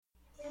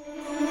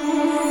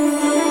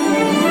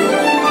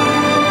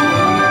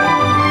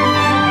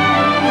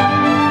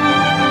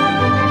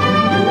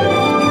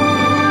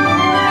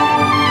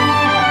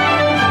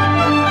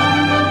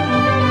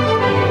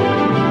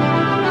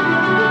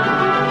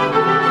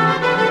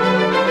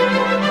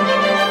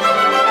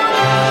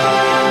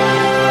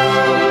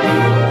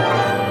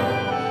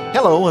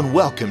and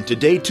welcome to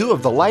Day 2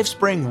 of the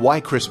Lifespring Why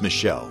Christmas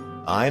Show.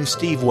 I'm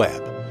Steve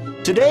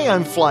Webb. Today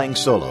I'm flying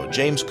solo.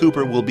 James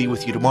Cooper will be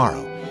with you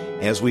tomorrow.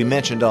 As we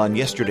mentioned on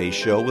yesterday's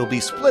show, we'll be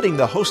splitting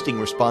the hosting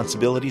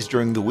responsibilities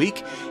during the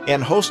week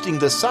and hosting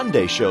the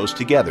Sunday shows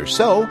together.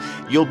 So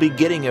you'll be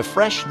getting a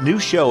fresh new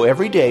show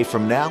every day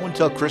from now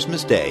until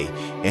Christmas Day,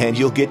 and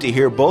you'll get to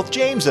hear both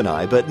James and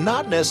I, but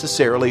not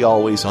necessarily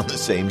always on the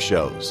same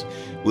shows.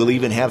 We'll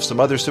even have some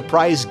other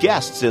surprise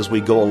guests as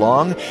we go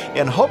along,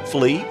 and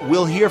hopefully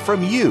we'll hear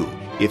from you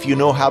if you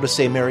know how to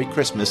say Merry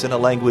Christmas in a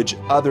language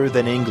other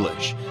than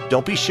English.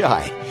 Don't be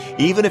shy.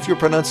 Even if your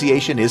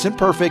pronunciation isn't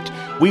perfect,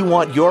 we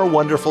want your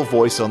wonderful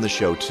voice on the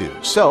show too.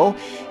 So,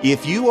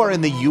 if you are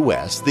in the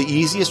U.S., the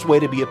easiest way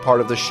to be a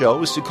part of the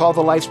show is to call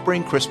the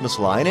Lifespring Christmas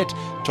line at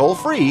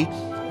toll-free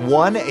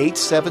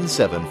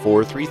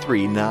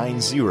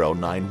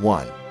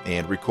 1-877-433-9091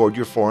 and record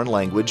your foreign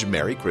language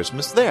Merry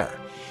Christmas there.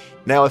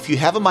 Now, if you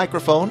have a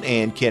microphone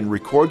and can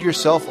record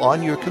yourself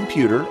on your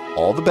computer,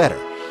 all the better.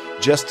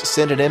 Just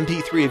send an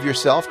MP3 of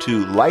yourself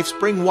to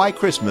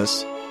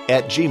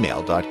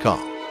lifespringwhychristmas@gmail.com.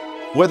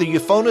 Whether you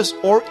phone us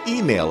or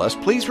email us,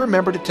 please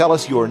remember to tell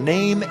us your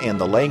name and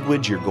the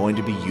language you're going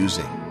to be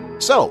using.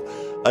 So,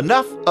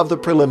 enough of the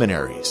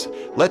preliminaries.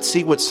 Let's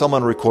see what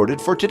someone recorded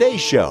for today's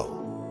show.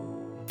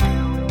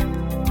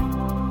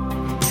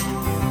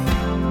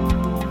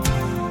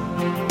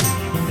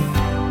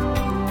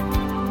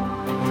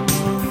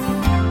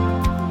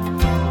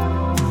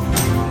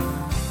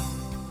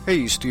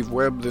 Hey, Steve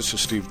Webb, this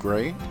is Steve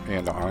Gray,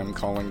 and I'm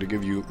calling to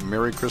give you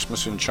Merry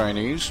Christmas in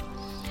Chinese.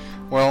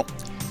 Well,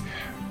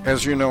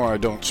 as you know, I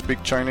don't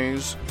speak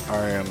Chinese.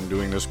 I am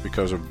doing this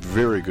because a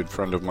very good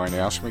friend of mine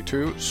asked me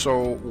to,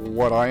 so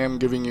what I am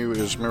giving you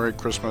is Merry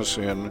Christmas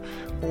in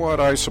what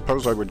I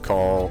suppose I would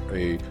call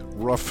a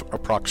rough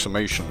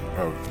approximation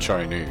of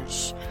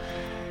Chinese,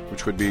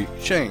 which would be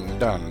Cheng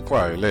Dan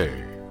Kuai Lei.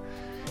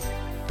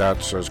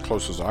 That's as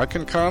close as I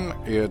can come.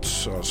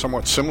 It's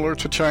somewhat similar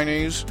to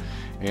Chinese,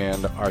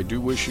 and I do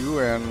wish you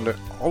and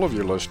all of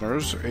your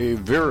listeners a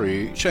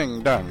very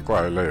Cheng Dan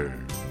Kuai Lei.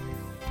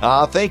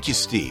 Thank you,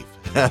 Steve.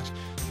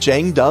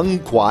 Cheng Dan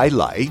Kuai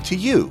Lei to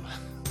you.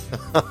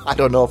 I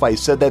don't know if I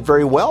said that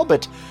very well,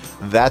 but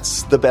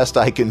that's the best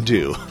I can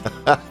do.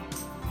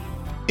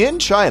 In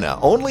China,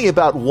 only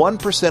about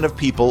 1% of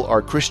people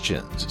are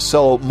Christians,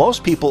 so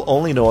most people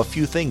only know a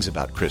few things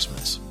about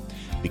Christmas.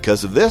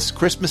 Because of this,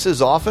 Christmas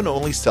is often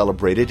only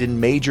celebrated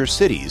in major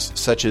cities,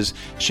 such as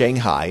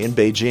Shanghai and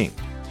Beijing.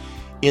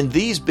 In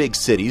these big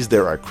cities,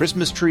 there are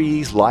Christmas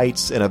trees,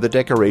 lights, and other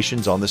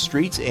decorations on the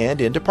streets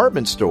and in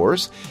department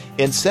stores,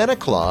 and Santa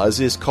Claus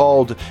is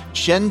called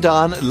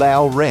Shendan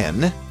Lao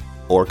Ren,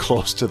 or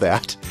close to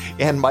that,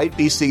 and might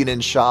be seen in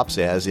shops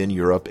as in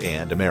Europe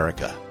and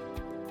America.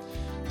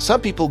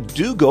 Some people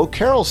do go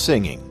carol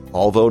singing,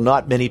 although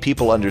not many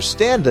people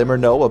understand them or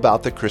know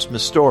about the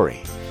Christmas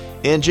story,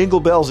 and Jingle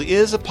Bells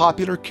is a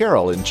popular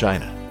carol in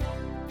China.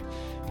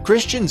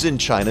 Christians in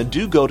China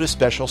do go to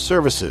special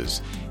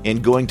services,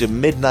 and going to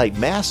midnight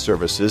mass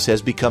services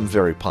has become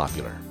very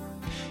popular.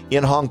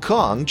 In Hong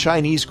Kong,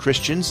 Chinese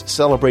Christians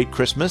celebrate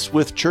Christmas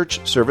with church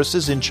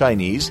services in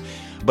Chinese,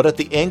 but at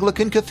the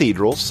Anglican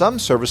Cathedral, some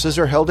services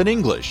are held in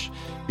English,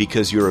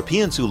 because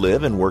Europeans who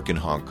live and work in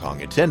Hong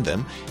Kong attend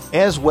them,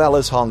 as well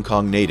as Hong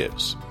Kong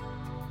natives.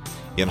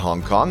 In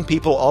Hong Kong,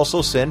 people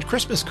also send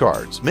Christmas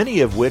cards,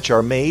 many of which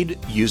are made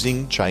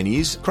using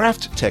Chinese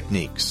craft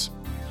techniques.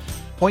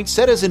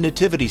 Poinsettias and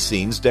nativity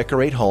scenes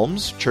decorate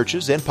homes,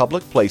 churches, and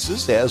public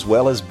places, as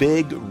well as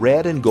big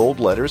red and gold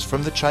letters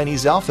from the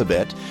Chinese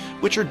alphabet,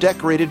 which are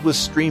decorated with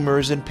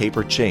streamers and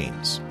paper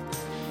chains.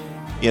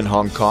 In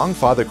Hong Kong,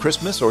 Father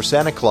Christmas or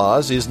Santa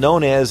Claus is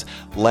known as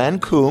Lan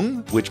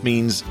Kung, which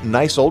means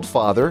nice old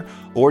father,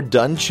 or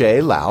Dun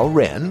Che Lao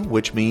Ren,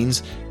 which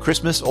means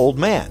Christmas old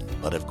man.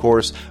 But of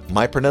course,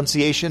 my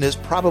pronunciation is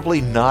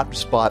probably not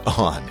spot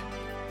on.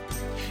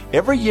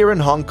 Every year in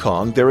Hong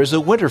Kong, there is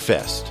a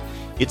Winterfest.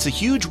 It's a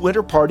huge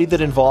winter party that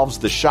involves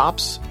the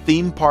shops,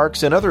 theme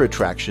parks, and other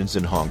attractions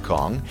in Hong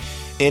Kong.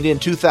 And in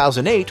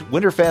 2008,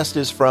 Winterfest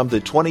is from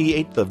the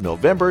 28th of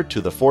November to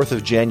the 4th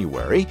of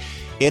January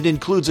and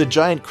includes a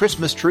giant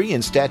Christmas tree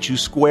in Statue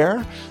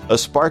Square, a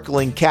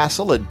sparkling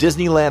castle at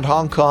Disneyland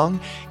Hong Kong,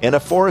 and a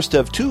forest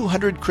of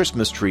 200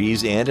 Christmas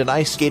trees and an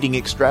ice skating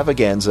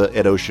extravaganza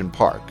at Ocean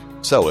Park.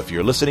 So if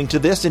you're listening to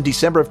this in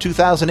December of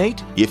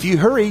 2008, if you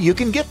hurry, you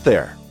can get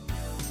there.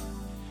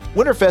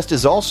 Winterfest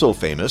is also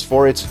famous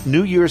for its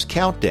New Year's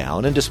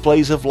countdown and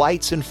displays of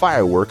lights and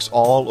fireworks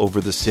all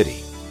over the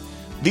city.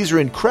 These are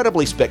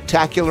incredibly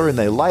spectacular and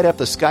they light up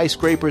the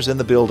skyscrapers and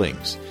the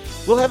buildings.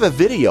 We'll have a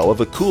video of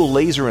a cool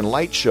laser and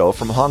light show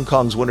from Hong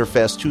Kong's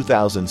Winterfest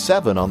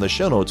 2007 on the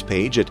show notes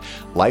page at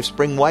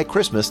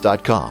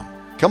lifespringwhychristmas.com.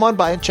 Come on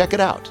by and check it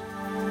out.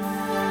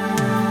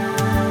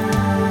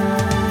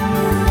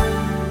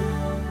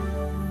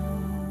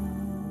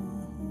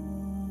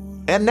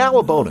 And now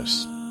a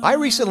bonus. I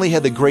recently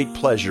had the great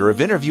pleasure of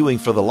interviewing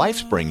for the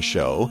Lifespring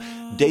show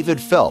David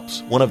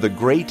Phelps, one of the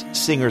great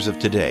singers of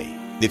today.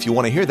 If you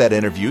want to hear that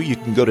interview, you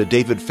can go to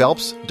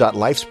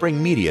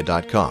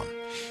davidphelps.lifespringmedia.com.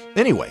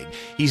 Anyway,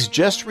 he's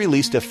just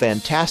released a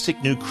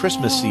fantastic new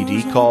Christmas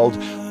CD called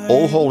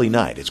Oh Holy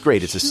Night. It's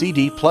great. It's a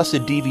CD plus a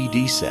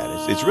DVD set.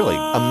 It's really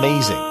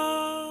amazing.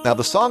 Now,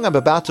 the song I'm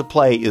about to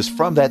play is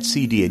from that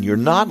CD, and you're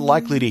not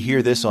likely to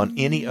hear this on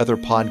any other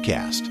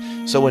podcast.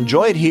 So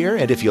enjoy it here,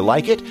 and if you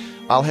like it,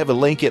 I'll have a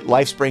link at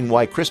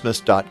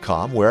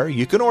lifespringwhychristmas.com where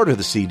you can order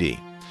the CD.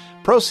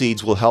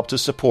 Proceeds will help to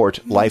support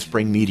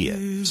Lifespring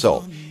Media.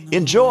 So,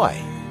 enjoy!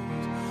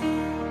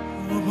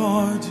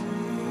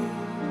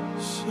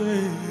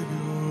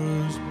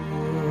 Savior's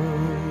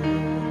birth.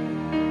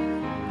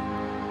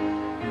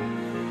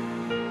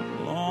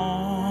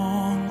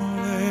 Long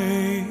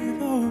lay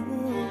the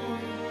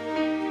world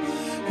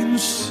in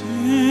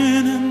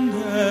sin and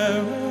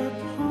error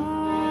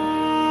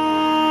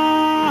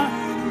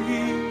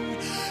pining,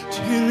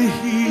 till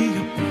he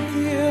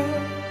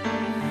appeared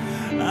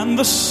and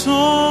the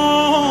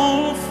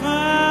soul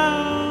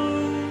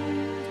found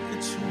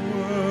its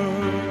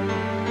worth.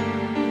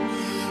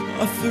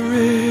 A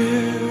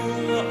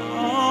thrill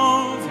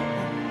of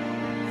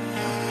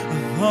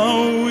the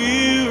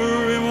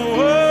weary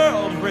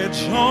world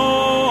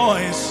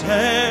rejoices,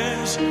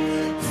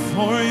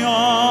 for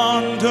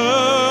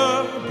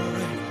yonder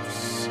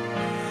breaks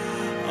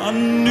a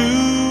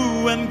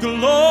new and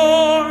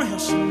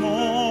glorious morn.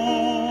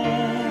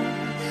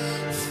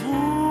 Fall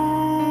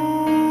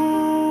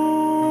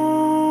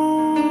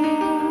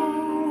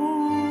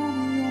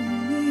on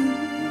me.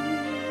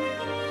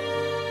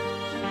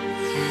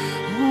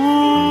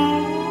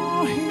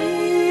 Oh,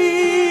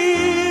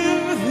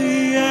 hear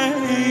the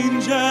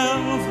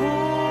angel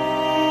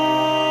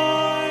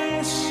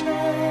voices.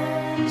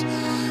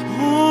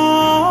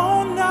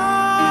 Oh,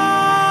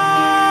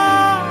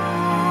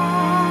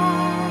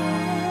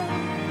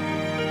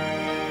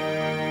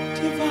 night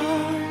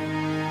divine.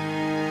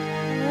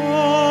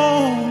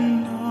 Oh,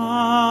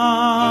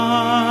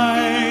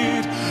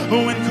 night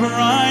when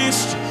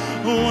Christ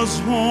was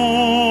born.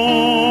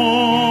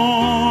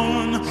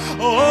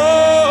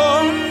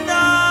 Oh,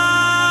 night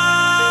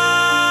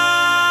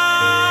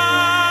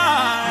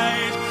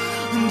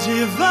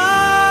divine.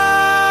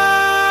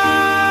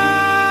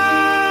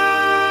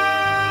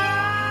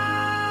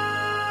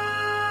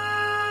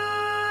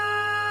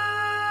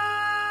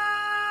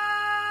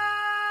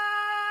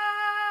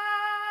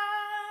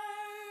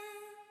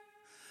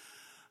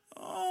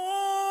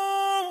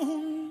 Oh,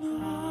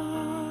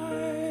 night.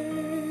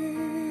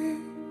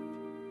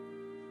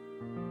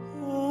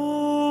 Oh,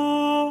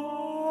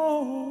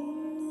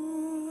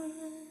 night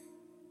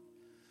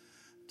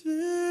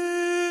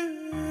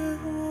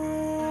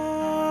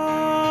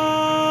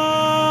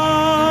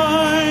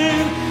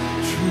divine.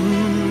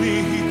 Truly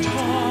he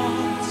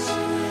taught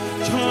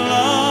to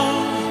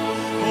love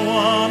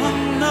one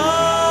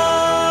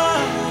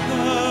another.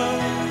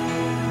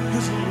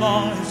 His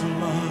law is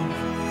love,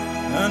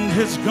 and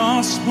his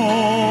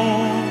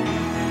gospel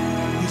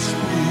is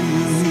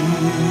peace.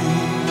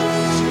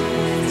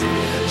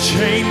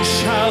 Chains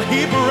shall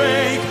he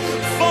break,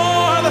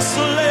 for the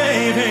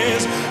slave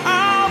is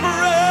our brother,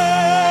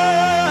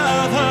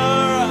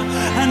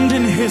 and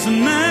in his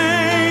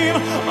name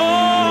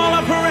all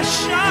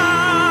oppression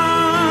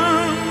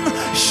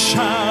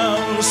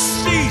shall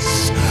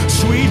cease.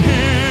 Sweet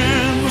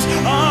hymns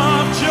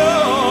of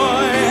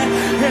joy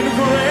in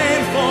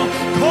grateful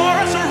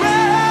chorus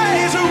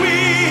raise we.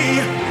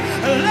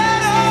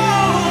 Let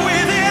all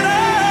within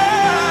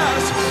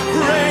us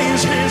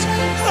praise his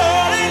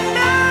holy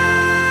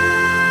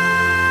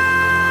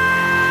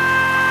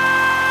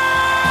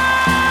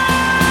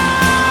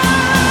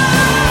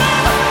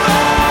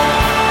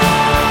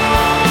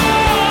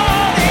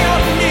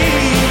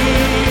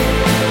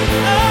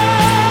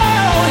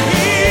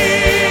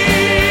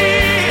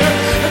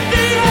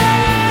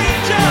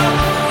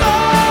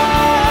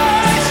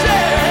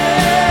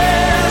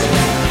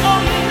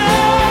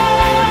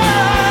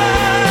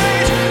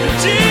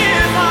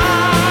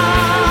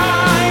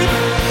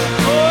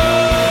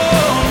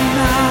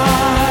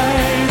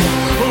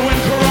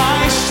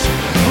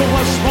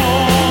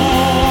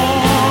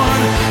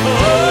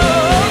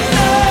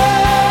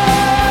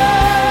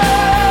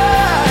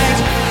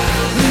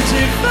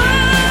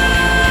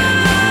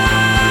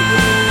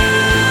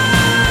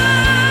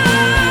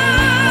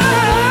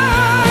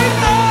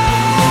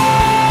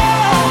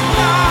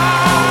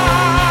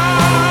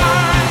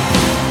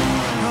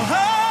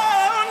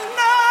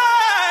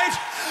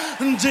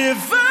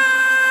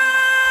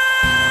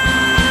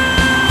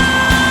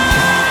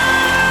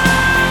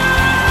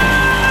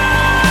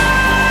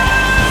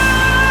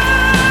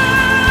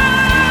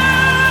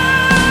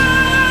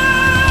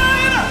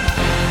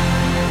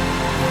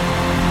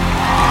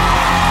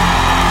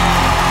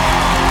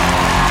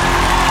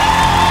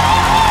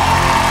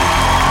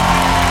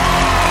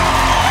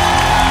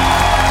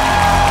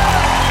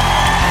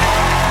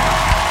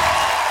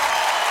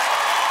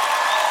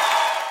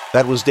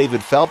That was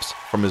David Phelps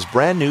from his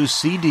brand new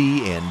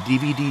CD and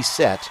DVD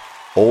set,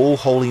 Oh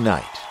Holy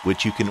Night,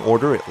 which you can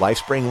order at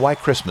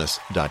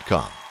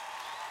lifespringwhychristmas.com.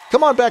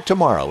 Come on back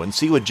tomorrow and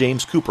see what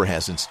James Cooper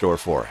has in store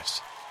for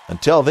us.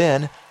 Until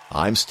then,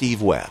 I'm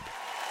Steve Webb.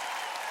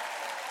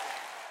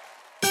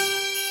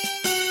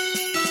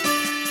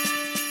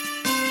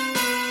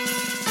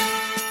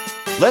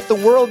 Let the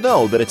world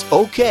know that it's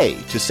okay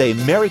to say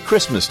Merry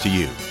Christmas to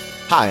you.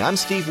 Hi, I'm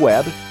Steve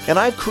Webb, and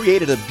I've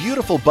created a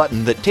beautiful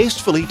button that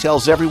tastefully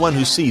tells everyone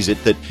who sees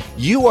it that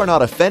you are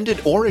not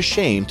offended or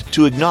ashamed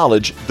to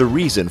acknowledge the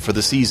reason for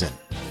the season.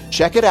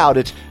 Check it out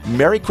at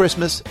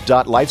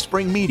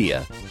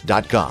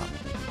merrychristmas.lifespringmedia.com.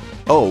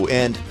 Oh,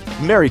 and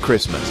Merry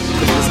Christmas.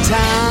 It's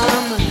time